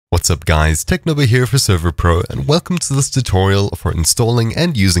What's up guys, Technoba here for Server.pro and welcome to this tutorial for installing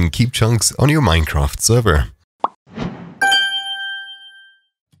and using KeepChunks on your Minecraft server.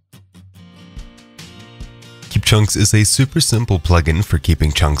 KeepChunks is a super simple plugin for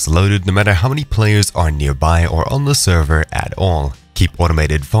keeping chunks loaded no matter how many players are nearby or on the server at all. Keep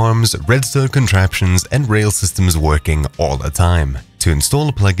automated farms, redstone contraptions and rail systems working all the time. To install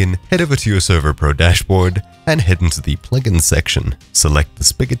a plugin, head over to your Server.pro dashboard and head into the plugins section. Select the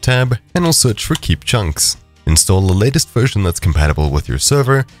spigot tab and we'll search for KeepChunks. Install the latest version that's compatible with your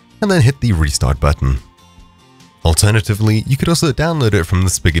server and then hit the restart button. Alternatively, you could also download it from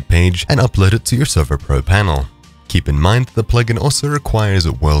the spigot page and upload it to your Server.pro panel. Keep in mind the plugin also requires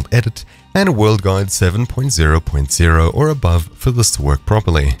a world edit and a world guide 7.0.0 or above for this to work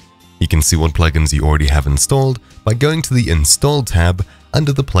properly. You can see what plugins you already have installed by going to the Install tab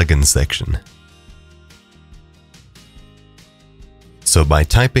under the Plugins section. So by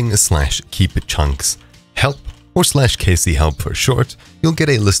typing /KeepChunks help or /kchelp for short, you'll get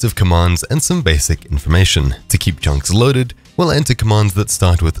a list of commands and some basic information. To keep chunks loaded, we'll enter commands that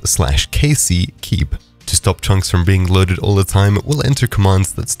start with /kckeep. To stop chunks from being loaded all the time, we'll enter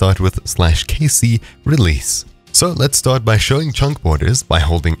commands that start with /kcrelease. So let's start by showing chunk borders by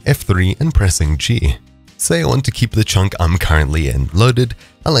holding F3 and pressing G. Say I want to keep the chunk I'm currently in loaded,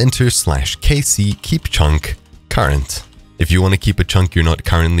 I'll enter /kckeepChunk current. If you want to keep a chunk you're not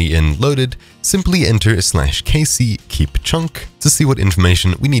currently in loaded, simply enter /kckeepChunk to see what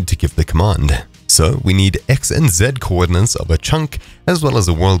information we need to give the command. So we need X and Z coordinates of a chunk as well as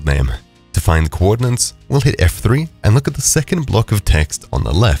a world name. To find the coordinates, we'll hit F3 and look at the second block of text on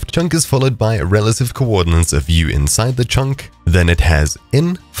the left. Chunk is followed by relative coordinates of you inside the chunk. Then it has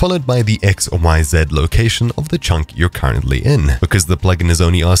in, followed by the X or Y Z location of the chunk you're currently in. Because the plugin is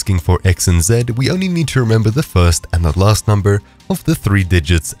only asking for X and Z, we only need to remember the first and the last number of the 3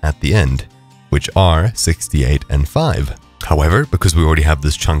 digits at the end, which are 68 and 5. However, because we already have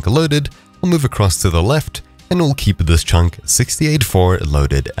this chunk loaded, I'll move across to the left and we'll keep this chunk 68.4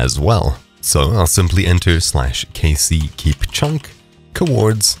 loaded as well. So I'll simply enter /kckeepChunk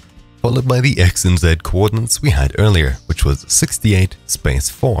coords followed by the X and Z coordinates we had earlier, which was 68 space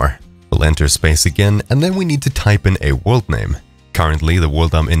 4. We'll enter space again and then we need to type in a world name. Currently the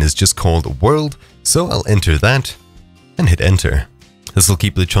world I'm in is just called world, so I'll enter that and hit enter. This will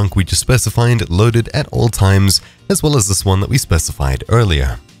keep the chunk we just specified loaded at all times, as well as this one that we specified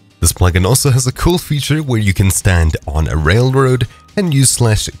earlier. This plugin also has a cool feature where you can stand on a railroad and use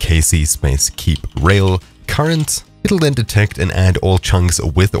 /kc_keep_rail current. It'll then detect and add all chunks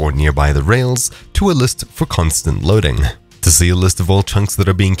with or nearby the rails to a list for constant loading. To see a list of all chunks that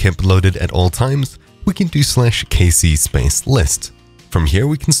are being kept loaded at all times, we can do /kc_list. From here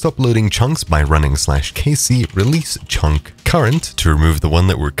we can stop loading chunks by running /kcrelease_chunk current to remove the one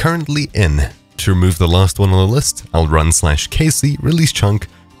that we're currently in. To remove the last one on the list, I'll run /kcrelease_chunk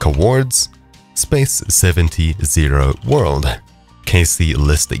coords space 70 0 world. KC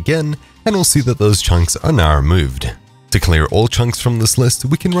list again, and we'll see that those chunks are now removed. To clear all chunks from this list,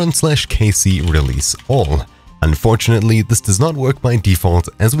 we can run /kcrelease_all. Unfortunately, this does not work by default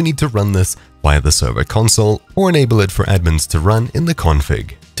as we need to run this via the server console or enable it for admins to run in the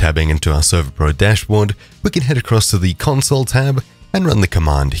config. Tabbing into our Server.pro dashboard, we can head across to the console tab and run the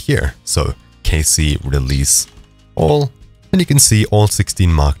command here. So kcrelease_all. And you can see all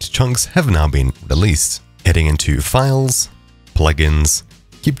 16 marked chunks have now been released. Heading into Files, Plugins,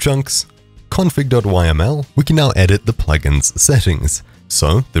 KeepChunks, config.yml, we can now edit the plugin's settings.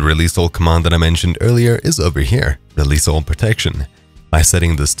 So the release all command that I mentioned earlier is over here, release all protection. By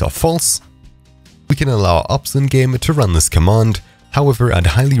setting this to false, we can allow ops in game to run this command. However, I'd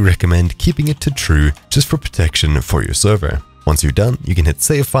highly recommend keeping it to true just for protection for your server. Once you're done, you can hit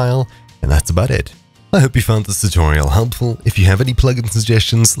save file, and that's about it. I hope you found this tutorial helpful. If you have any plugin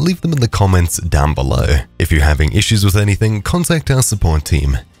suggestions, leave them in the comments down below. If you're having issues with anything, contact our support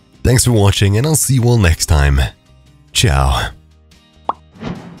team. Thanks for watching and I'll see you all next time. Ciao.